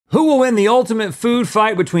Who will win the ultimate food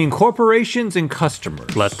fight between corporations and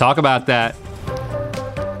customers? Let's talk about that.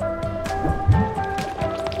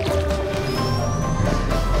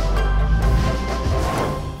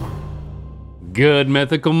 Good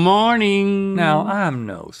mythical morning. Now, I'm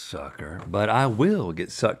no sucker, but I will get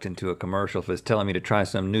sucked into a commercial if it's telling me to try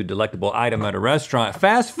some new delectable item at a restaurant,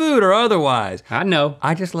 fast food or otherwise. I know.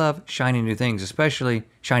 I just love shiny new things, especially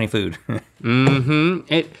shiny food.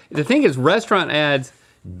 The thing is, restaurant ads,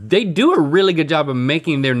 they do a really good job of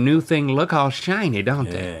making their new thing look all shiny, don't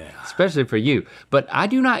they? Especially for you. But I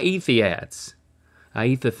do not eat the ads. I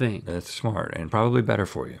eat the thing. That's smart and probably better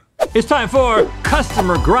for you. It's time for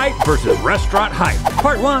Customer Gripe versus Restaurant Hype,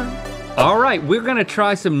 Part 1. All right, we're gonna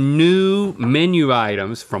try some new menu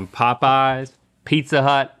items from Popeyes, Pizza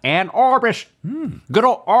Hut, and Arby's. Good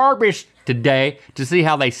old Arby's today to see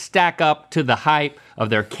how they stack up to the hype of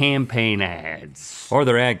their campaign ads. Or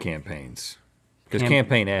their ad campaigns. Because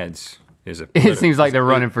campaign ads is a It seems like they're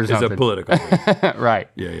running for something. It's a political thing. Right.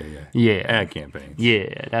 Yeah. Ad campaigns.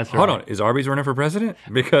 Yeah, that's right. Hold on, is Arby's running for president?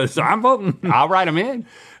 Because I'm voting. I'll write them in.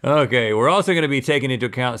 Okay, we're also gonna be taking into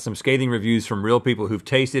account some scathing reviews from real people who've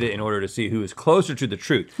tasted it in order to see who is closer to the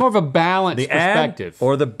truth. More of a balanced The perspective. ad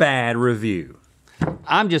or the bad review.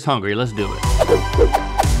 I'm just hungry, let's do it.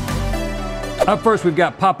 Up first, we've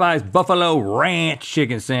got Popeye's Buffalo Ranch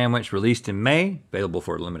Chicken Sandwich, released in May, available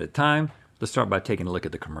for a limited time. Let's start by taking a look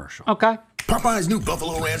at the commercial. Okay. Popeye's new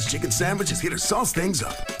Buffalo Ranch Chicken Sandwich is here to sauce things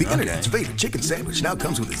up. The internet's favorite chicken sandwich now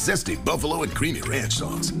comes with a zesty buffalo and creamy ranch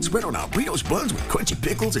sauce, spread on our brioche buns with crunchy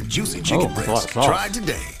pickles and juicy chicken that's a lot breasts. of sauce. Try it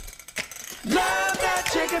today. Love that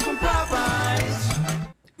chicken from Popeyes.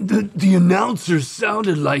 The announcer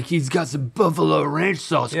sounded like he's got some buffalo ranch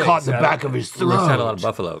sauce caught in the back of his throat. He's had a lot of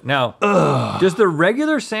buffalo. Now, does the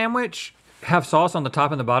regular sandwich have sauce on the top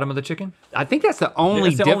and the bottom of the chicken? I think that's the only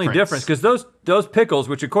That's the difference. only difference, because those pickles,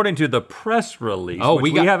 which according to the press release,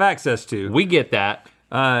 which we have access to, We get that.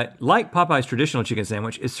 like Popeye's traditional chicken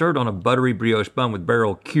sandwich, is served on a buttery brioche bun with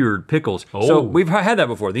barrel cured pickles. So we've had that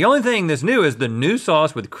before. The only thing that's new is the new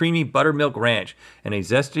sauce with creamy buttermilk ranch and a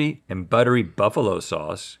zesty and buttery buffalo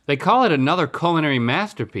sauce. They call it another culinary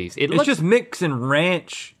masterpiece. It's just mixing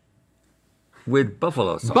ranch with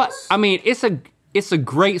buffalo sauce. But I mean, it's a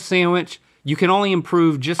great sandwich. You can only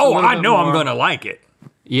improve just a little bit I know more. I'm gonna like it.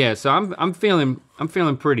 Yeah, so I'm feeling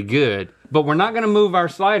pretty good. But we're not gonna move our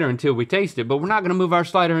slider until we taste it, but we're not gonna move our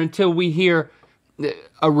slider until we hear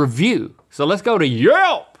a review. So let's go to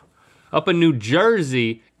Yelp up in New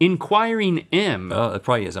Jersey, Inquiring M. Oh, that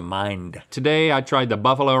probably is a mind. Today I tried the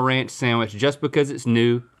Buffalo Ranch sandwich just because it's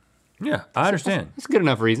new. Yeah, I understand. It's good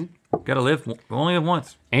enough reason. Gotta live, only live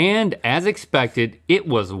once. And as expected, it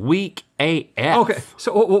was weak AF. Okay,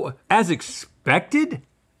 so as expected?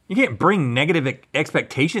 You can't bring negative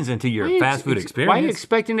expectations into your fast food experience. Why are you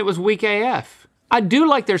expecting it was weak AF? I do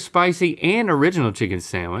like their spicy and original chicken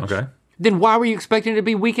sandwich. Okay. Then why were you expecting it to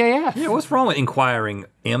be weak AF? Yeah, what's wrong with Inquiring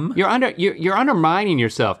M? You're undermining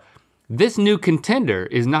yourself. This new contender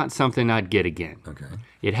is not something I'd get again. Okay.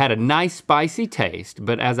 It had a nice spicy taste,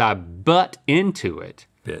 but as I butt into it,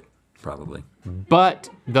 Bit, probably. but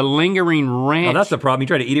the lingering ranch. Oh, that's the problem. You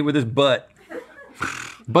try to eat it with his butt.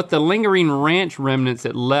 But the lingering ranch remnants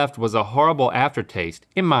it left was a horrible aftertaste,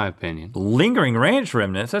 in my opinion. Lingering ranch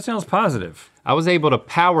remnants, that sounds positive. I was able to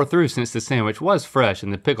power through since the sandwich was fresh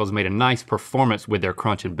and the pickles made a nice performance with their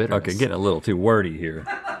crunch and bitterness. Okay, getting a little too wordy here.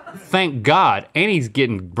 Thank God, and he's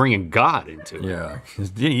bringing God into it. Yeah,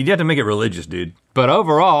 you have to make it religious, dude. But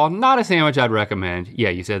overall, not a sandwich I'd recommend. Yeah,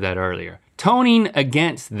 you said that earlier. Toning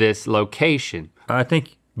against this location. I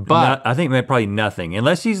think probably nothing,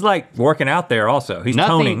 unless he's like working out there also. He's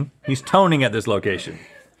Nothing. toning. He's toning at this location.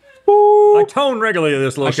 Boop. I tone regularly at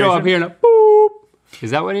this location. I show up here and a boop.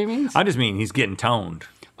 Is that what he means? I just mean he's getting toned.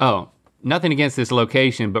 Oh, nothing against this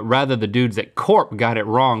location, but rather the dudes at Corp got it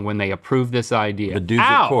wrong when they approved this idea. The dudes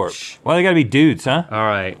at Corp. Why they gotta be dudes, huh? All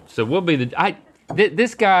right, so we'll be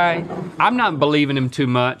this guy, I'm not believing him too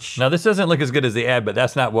much. Now this doesn't look as good as the ad, but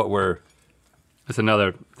that's not what we're. That's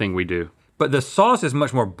another thing we do. But the sauce is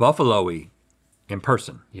much more buffalo-y in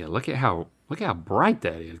person. Yeah, look at how bright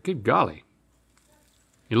that is. Good golly.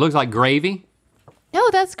 It looks like gravy. No,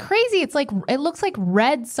 that's crazy. It looks like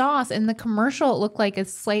red sauce. In the commercial, it looked like a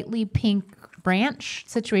slightly pink ranch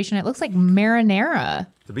situation. It looks like marinara.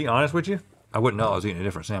 To be honest with you, I wouldn't know I was eating a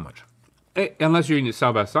different sandwich. Unless you're eating it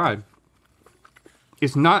side by side.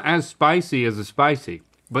 It's not as spicy as a spicy,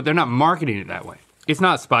 but they're not marketing it that way. It's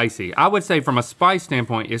not spicy. I would say from a spice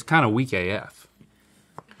standpoint, it's kind of weak AF.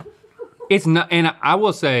 It's not, and I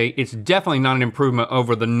will say, it's definitely not an improvement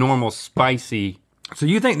over the normal spicy. So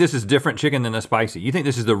you think this is different chicken than the spicy? You think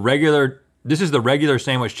this is the regular This is the regular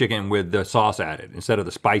sandwich chicken with the sauce added instead of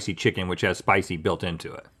the spicy chicken, which has spicy built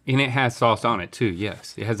into it. And it has sauce on it too,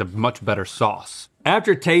 yes. It has a much better sauce.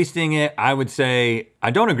 After tasting it, I would say, I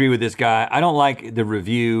don't agree with this guy. I don't like the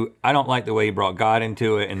review. I don't like the way he brought God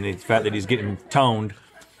into it and the fact that he's getting toned.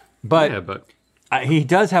 But, he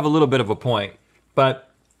does have a little bit of a point. But,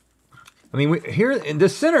 I mean, here, the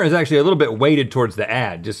center is actually a little bit weighted towards the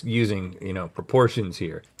ad, just using, proportions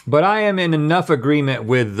here. But I am in enough agreement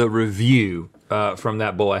with the review from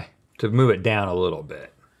that boy to move it down a little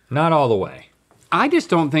bit. Not all the way. I just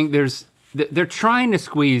don't think they're trying to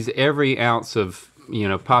squeeze every ounce of,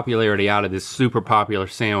 popularity out of this super popular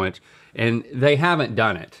sandwich, and they haven't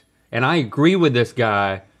done it. And I agree with this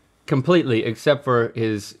guy completely, except for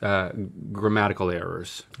his grammatical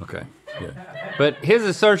errors. Okay, yeah. But his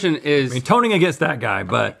assertion is... I mean, toning against that guy,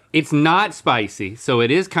 but... It's not spicy, so it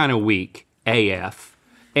is kind of weak, AF.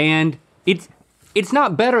 And it's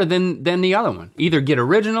not better than the other one. Either get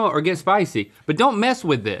original or get spicy, but don't mess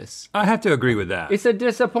with this. I have to agree with that. It's a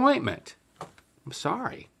disappointment. I'm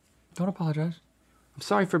sorry. Don't apologize. I'm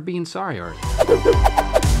sorry for being sorry, Art.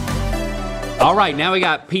 All right, now we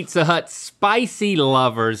got Pizza Hut Spicy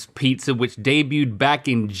Lovers Pizza, which debuted back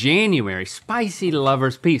in January. Spicy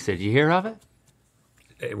Lovers Pizza, did you hear of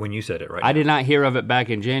it? When you said it, right? I did not hear of it back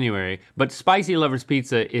in January, but Spicy Lovers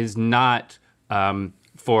Pizza is not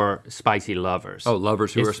for spicy lovers. Oh,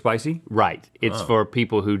 lovers who are spicy? Right, it's for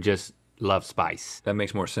people who just love spice. That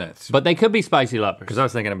makes more sense. But they could be spicy lovers. Because I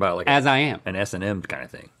was thinking about like as I am. An S&M kind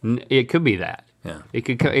of thing. It could be that. Yeah. It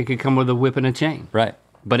could come with a whip and a chain. Right.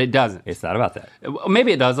 But it doesn't. It's not about that.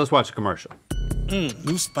 Maybe it does. Let's watch a commercial.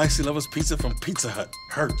 New Spicy Lovers Pizza from Pizza Hut.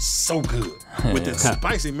 Hurts so good. With its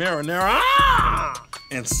spicy marinara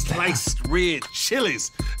and sliced red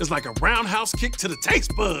chilies. It's like a roundhouse kick to the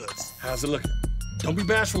taste buds. How's it looking? Don't be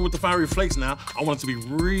bashful with the fiery flakes now. I want it to be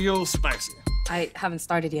real spicy. I haven't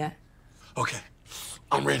started yet. Okay,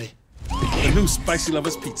 I'm ready. The new Spicy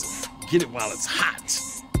Lovers Pizza. Get it while it's hot.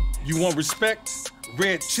 You want respect?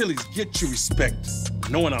 Red chilies get you respect.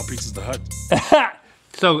 No one outpizzas the Hut.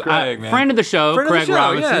 So, friend of the show, Craig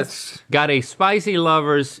Robinson, got a Spicy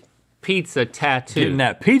Lovers Pizza tattoo. Getting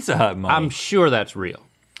that Pizza Hut money. I'm sure that's real.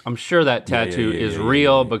 I'm sure that tattoo is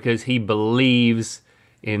real because he believes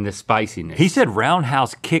in the spiciness. He said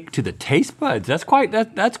roundhouse kick to the taste buds. That's quite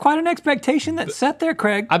an expectation that's set there,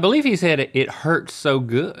 Craig. I believe he said it hurts so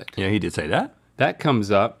good. Yeah, he did say that. That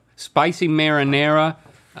comes up. Spicy marinara.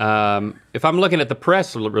 If I'm looking at the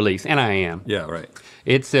press release, and I am. Yeah, right.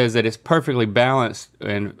 It says that it's perfectly balanced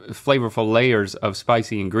and flavorful layers of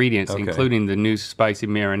spicy ingredients, including the new spicy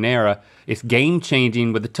marinara. It's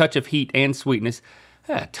game-changing with a touch of heat and sweetness.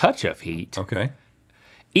 A touch of heat. Okay.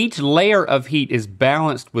 Each layer of heat is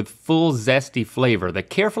balanced with full zesty flavor. The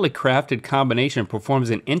carefully crafted combination performs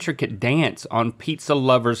an intricate dance on pizza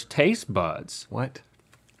lovers' taste buds. What?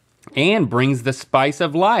 And brings the spice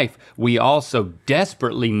of life we all so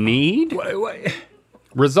desperately need. Wait.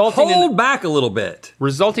 Hold back a little bit.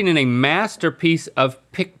 Resulting in a masterpiece of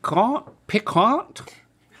piquant? Piquant?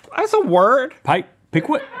 That's a word.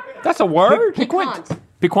 Piquant? That's a word? Piquant.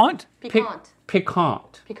 Piquant? Piquant.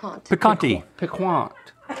 Piquant. Piquant. Piquanti. Piquant.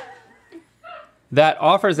 That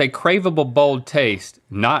offers a craveable, bold taste,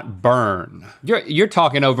 not burn. You're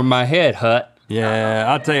talking over my head, Hut.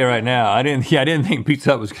 Yeah, I'll tell you right now, I didn't think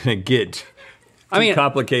Pizza Hut was gonna get too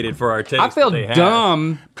complicated for our taste. I feel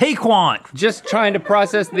dumb. Piquant. Just trying to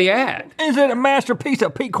process the ad. Is it a masterpiece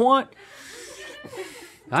of piquant?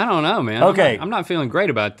 I don't know, man. Okay. I'm not feeling great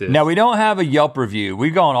about this. Now, we don't have a Yelp review.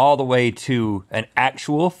 We've gone all the way to an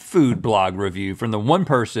actual food blog review from the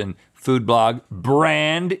one-person food blog,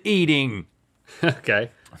 Brand Eating.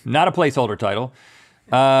 Okay. Not a placeholder title.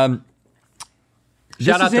 Shout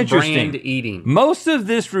out to Brand Eating. Most of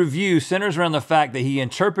this review centers around the fact that he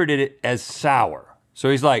interpreted it as sour. So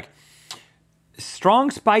he's like, strong,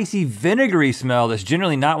 spicy, vinegary smell that's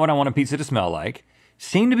generally not what I want a pizza to smell like.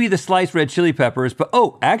 Seem to be the sliced red chili peppers, but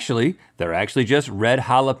actually, they're actually just red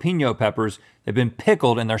jalapeno peppers. They've been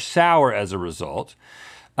pickled and they're sour as a result.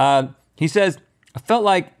 He says, I felt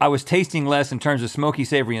like I was tasting less in terms of smoky,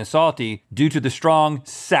 savory, and salty due to the strong,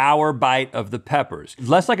 sour bite of the peppers.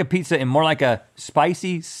 Less like a pizza and more like a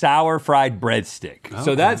spicy, sour fried breadstick. Okay.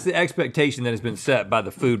 So that's the expectation that has been set by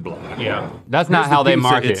the food blog. Yeah, that's not how they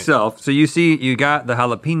market itself. So you see, you got the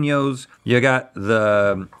jalapenos, you got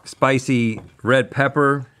the spicy red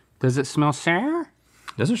pepper. Does it smell sour?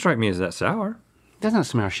 Doesn't strike me as that sour. Doesn't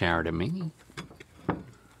smell sour to me.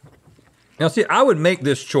 Now see, I would make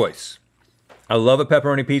this choice. I love a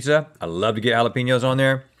pepperoni pizza. I love to get jalapenos on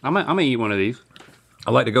there. I'm gonna eat one of these.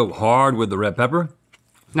 I like to go hard with the red pepper.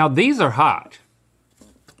 Now these are hot.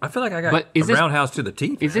 I feel like I got But a is this- roundhouse to the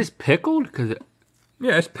teeth. Is this pickled? Because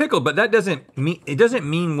Yeah, it's pickled, but that doesn't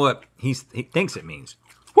mean what he thinks it means.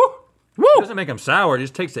 woo, woo, It doesn't make them sour, it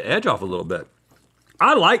just takes the edge off a little bit.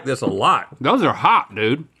 I like this a lot. those are hot,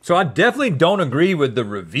 dude. So I definitely don't agree with the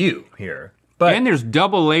review here. But And there's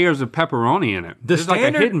double layers of pepperoni in it. the There's like a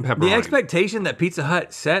standard, hidden pepperoni. the expectation that Pizza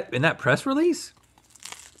Hut set in that press release,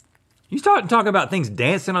 you start talking about things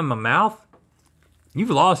dancing on my mouth, you've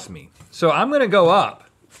lost me. So I'm gonna go up.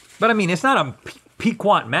 But I mean, it's not a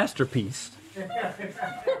piquant masterpiece.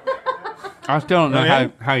 I still don't know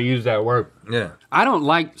Okay. how you use that word. Yeah. I don't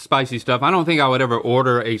like spicy stuff. I don't think I would ever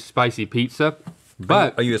order a spicy pizza.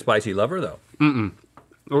 But Are you a spicy lover though?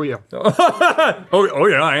 oh yeah, Oh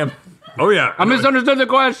yeah, I am. Oh yeah. I misunderstood the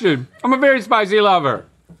question. I'm a very spicy lover.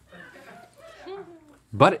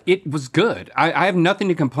 But it was good. I have nothing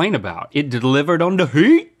to complain about. It delivered on the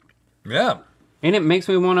heat, Yeah. and it makes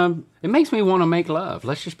me wanna make love.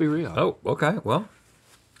 Let's just be real. Oh, okay. Well,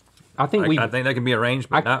 I think I think that can be arranged,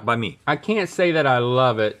 but not by me. I can't say that I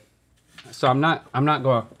love it, so I'm not gonna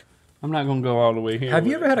go all the way here. Have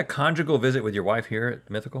you ever had a conjugal visit with your wife here at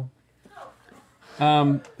Mythical?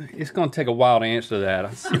 It's gonna take a while to answer that.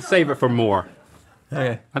 I'll save it for more.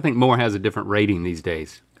 Okay. I think more has a different rating these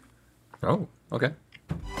days. Oh, okay.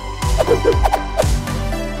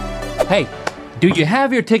 Hey, do you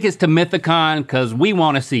have your tickets to Mythicon? Because we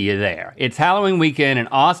want to see you there. It's Halloween weekend in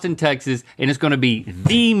Austin, Texas, and it's going to be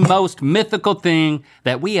the most mythical thing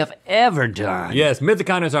that we have ever done. Yes,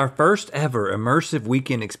 Mythicon is our first ever immersive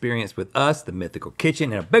weekend experience with us, the Mythical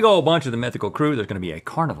Kitchen, and a big old bunch of the Mythical crew. There's gonna be a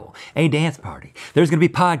carnival, a dance party. There's gonna be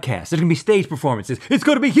podcasts. There's gonna be stage performances. It's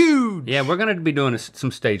gonna be huge. Yeah, we're going to be doing some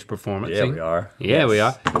stage performance. Yeah, we are. Yeah, we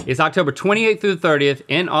are. It's October 28th through the 30th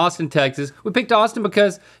in Austin, Texas. We picked Austin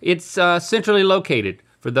because it's centrally located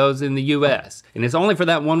for those in the US. And it's only for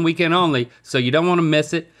that one weekend only, so you don't wanna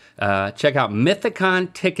miss it. Check out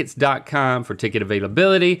mythicontickets.com for ticket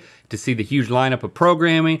availability, to see the huge lineup of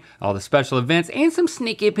programming, all the special events, and some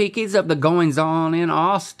sneaky peekies of the goings on in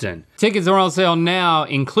Austin. Tickets are on sale now,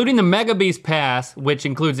 including the Mega Beast Pass, which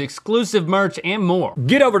includes exclusive merch and more.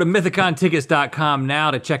 Get over to mythicontickets.com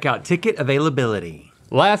now to check out ticket availability.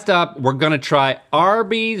 Last up, we're gonna try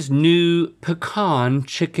Arby's new pecan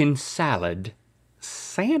chicken salad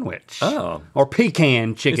sandwich. Oh. Or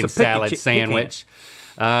pecan chicken It's a salad pecan. sandwich.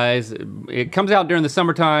 It comes out during the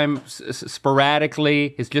summertime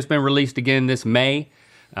sporadically. It's just been released again this May.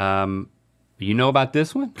 You know about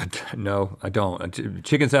this one? No, I don't.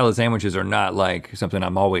 Chicken salad sandwiches are not like something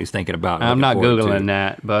I'm always thinking about. I'm not looking forward Googling to.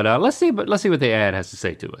 that, but let's see what the ad has to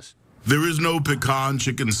say to us. There is no pecan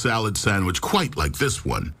chicken salad sandwich quite like this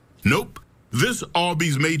one. Nope. This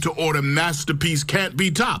Arby's made-to-order masterpiece can't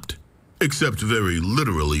be topped. Except very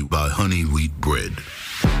literally by honey wheat bread.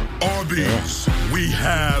 Arby's, we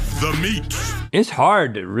have the meat. It's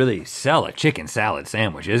hard to really sell a chicken salad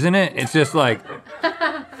sandwich, isn't it? It's just like,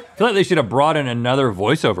 I feel like they should have brought in another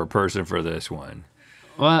voiceover person for this one.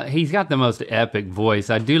 Well, he's got the most epic voice.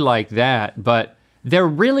 I do like that, but they're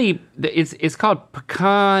really, it's called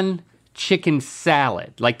pecan chicken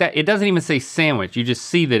salad. Like that, it doesn't even say sandwich. You just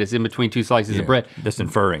see that it's in between two slices of bread. Just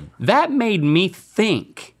inferring. That made me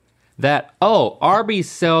think that, oh, Arby's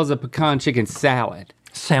sells a pecan chicken salad.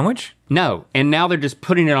 Sandwich? No, and now they're just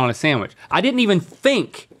putting it on a sandwich. I didn't even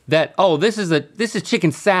think that, oh, this is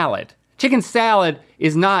chicken salad. Chicken salad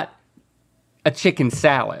is not a chicken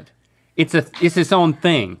salad. It's its own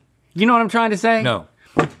thing. You know what I'm trying to say? No.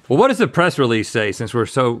 Well, what does the press release say, since we're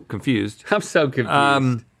so confused? I'm so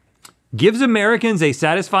confused. Gives Americans a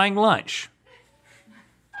satisfying lunch.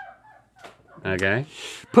 Okay.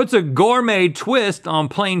 Puts a gourmet twist on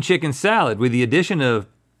plain chicken salad with the addition of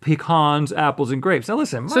pecans, apples, and grapes. Now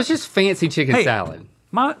listen, So it's just fancy chicken Hey. salad.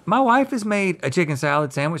 my wife has made a chicken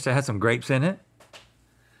salad sandwich that had some grapes in it.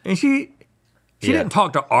 And she Yeah. didn't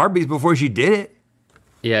talk to Arby's before she did it.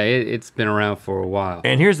 Yeah, it's been around for a while.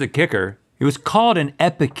 And here's the kicker. It was called an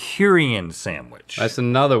Epicurean sandwich. That's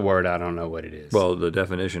another word, I don't know what it is. Well, the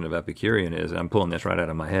definition of Epicurean is, I'm pulling this right out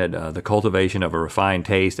of my head, the cultivation of a refined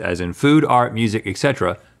taste, as in food, art, music,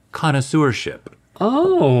 etc., connoisseurship.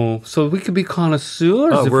 oh, so we could be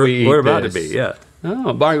connoisseurs Oh, if we eat we're about to this. be, yeah. Oh,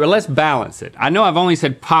 all right, well, let's balance it. I know I've only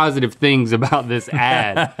said positive things about this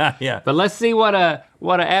ad, Yeah. but let's see what a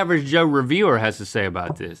average Joe reviewer has to say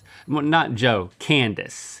about this. Well, not Joe,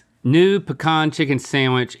 Candace. New pecan chicken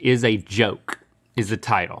sandwich is a joke, is the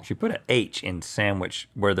title. She put an H in sandwich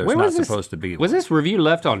where there's Where not was this- supposed to be. Was this review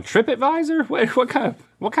left on TripAdvisor?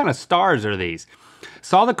 What kind of stars are these?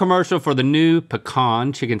 Saw the commercial for the new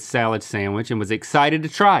pecan chicken salad sandwich and was excited to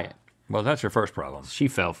try it. Well, that's your first problem. She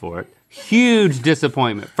fell for it. Huge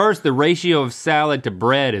disappointment. First, the ratio of salad to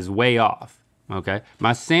bread is way off. Okay,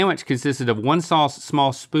 my sandwich consisted of one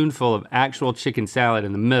small spoonful of actual chicken salad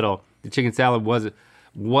in the middle. The chicken salad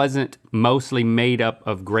wasn't mostly made up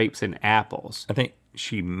of grapes and apples. I think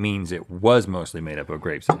she means it was mostly made up of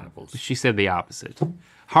grapes and apples. She said the opposite.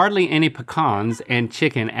 Hardly any pecans and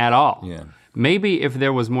chicken at all. Yeah. Maybe if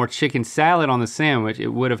there was more chicken salad on the sandwich, it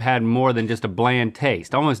would have had more than just a bland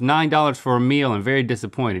taste. Almost $9 for a meal and very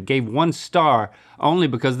disappointed. Gave 1 star only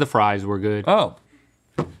because the fries were good. Oh,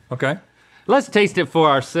 okay. Let's taste it for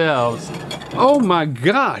ourselves. Oh my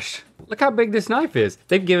gosh. Look how big this knife is.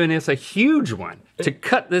 They've given us a huge one to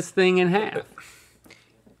cut this thing in half.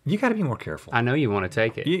 You gotta be more careful. I know you want to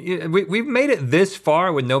take it. We've made it this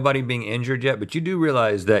far with nobody being injured yet, but you do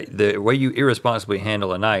realize that the way you irresponsibly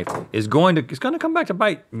handle a knife is going to come back to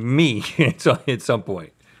bite me at some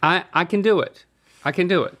point. I can do it. I can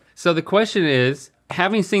do it. So the question is,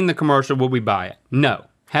 having seen the commercial, will we buy it? No.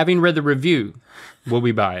 Having read the review, will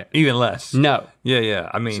we buy it? Even less. No. Yeah,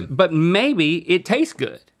 I mean. But maybe it tastes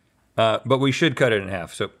good. But we should cut it in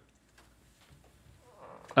half, so.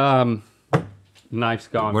 Knife's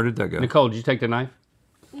gone. Where did that go? Nicole, did you take the knife?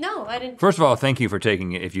 No, I didn't. First of all, thank you for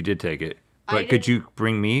taking it if you did take it. But could you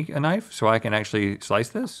bring me a knife so I can actually slice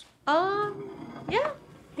this? Yeah.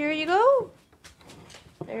 Here you go.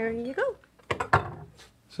 There you go.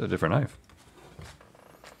 It's a different knife.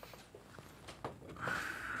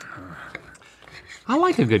 I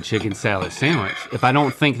like a good chicken salad sandwich if I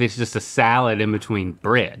don't think it's just a salad in between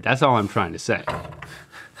bread. That's all I'm trying to say.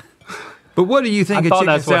 But what do you think I a thought chicken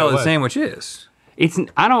that's what it salad was. sandwich is?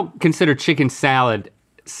 I don't consider chicken salad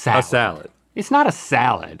salad. A salad. It's not a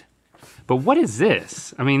salad. But what is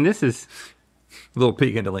this? I mean, this is A little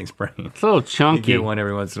peek into Link's brain. it's a little You chunky. get one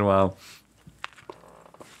every once in a while.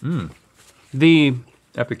 The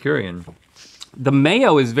Epicurean.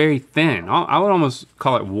 mayo is very thin. I would almost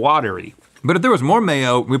call it watery. But if there was more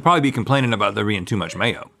mayo, we'd probably be complaining about there being too much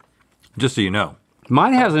mayo. Just so you know.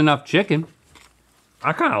 Mine has enough chicken.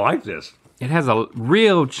 I kind of like this. It has a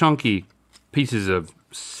real chunky pieces of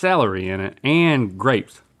celery in it and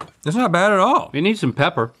grapes. It's not bad at all. It needs some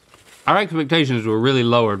pepper. Our expectations were really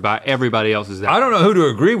lowered by everybody else's. I don't know who to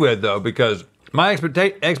agree with though, because my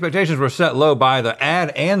expectations were set low by the ad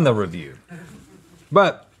and the review.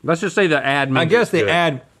 But Let's just say the ad. I guess the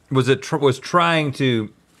ad was trying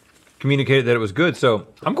to communicate that it was good. So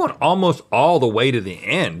I'm going almost all the way to the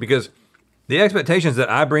end because the expectations that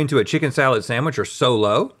I bring to a chicken salad sandwich are so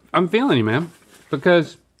low. I'm feeling you, man,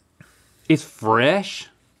 because it's fresh.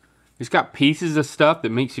 It's got pieces of stuff that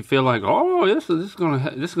makes you feel like, oh, this is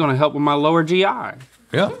gonna help with my lower GI.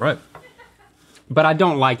 Yeah, right. But I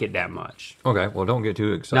don't like it that much. Okay, well don't get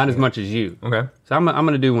too excited. Not as much as you. Okay. So I'm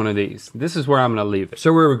gonna do one of these. This is where I'm gonna leave it.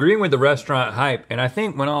 So we're agreeing with the restaurant hype, and I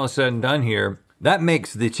think when all is said and done here, that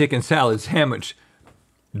makes the chicken salad sandwich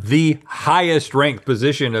the highest ranked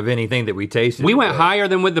position of anything that we tasted. We went higher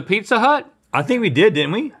than with the Pizza Hut. I think we did,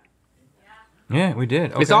 didn't we? Yeah, we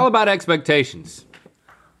did. Okay. It's all about expectations.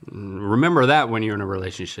 Remember that when you're in a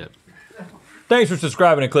relationship. Thanks for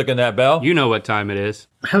subscribing and clicking that bell. You know what time it is.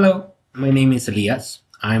 Hello, my name is Elias.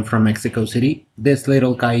 I'm from Mexico City. This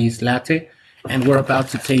little guy is Latte, and we're about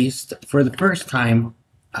to taste, for the first time,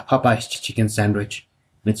 a Popeye's chicken sandwich.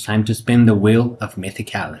 It's time to spin the wheel of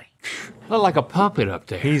mythicality. Look like a puppet up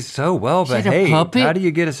there. He's so well that a behaved. puppet? How do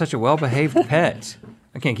you get such a well behaved pet?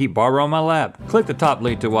 I can't keep Barbara on my lap. Click the top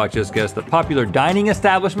link to watch us guess the popular dining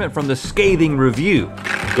establishment from the scathing review.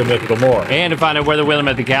 Good Mythical more. And to find out where the wheel of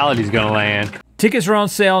mythicality is gonna land. Tickets are on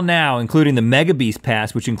sale now, including the Mega Beast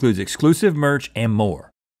Pass, which includes exclusive merch and more.